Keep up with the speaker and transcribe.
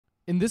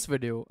In this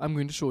video, I'm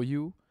going to show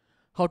you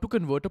how to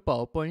convert a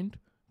PowerPoint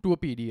to a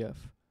PDF.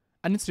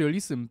 And it's really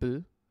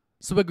simple.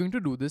 So we're going to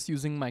do this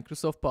using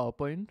Microsoft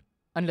PowerPoint,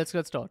 and let's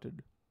get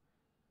started.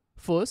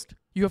 First,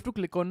 you have to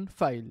click on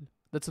File,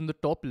 that's in the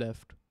top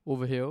left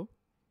over here.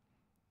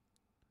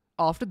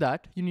 After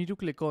that, you need to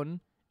click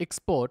on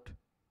Export,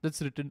 that's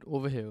written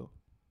over here.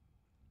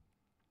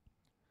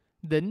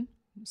 Then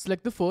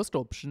select the first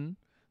option,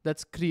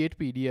 that's Create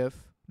PDF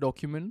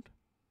Document,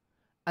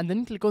 and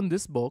then click on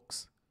this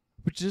box,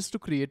 which is to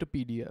create a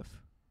PDF.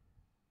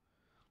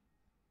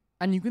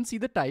 And you can see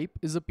the type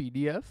is a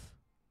PDF.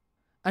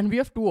 And we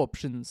have two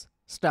options,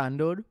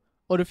 standard,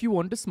 or if you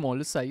want a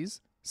smaller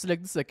size,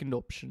 select the second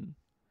option.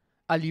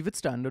 I'll leave it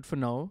standard for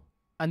now,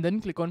 and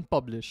then click on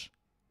Publish,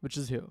 which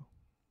is here.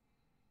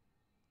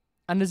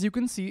 And as you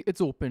can see, it's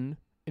opened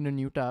in a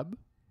new tab.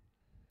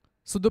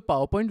 So the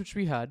PowerPoint which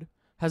we had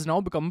has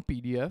now become a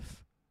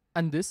PDF,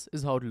 and this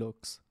is how it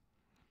looks.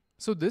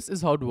 So this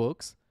is how it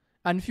works.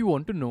 And if you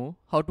want to know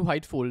how to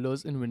hide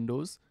folders in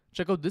Windows,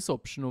 check out this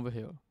option over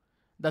here.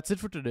 That's it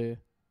for today.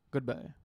 Goodbye.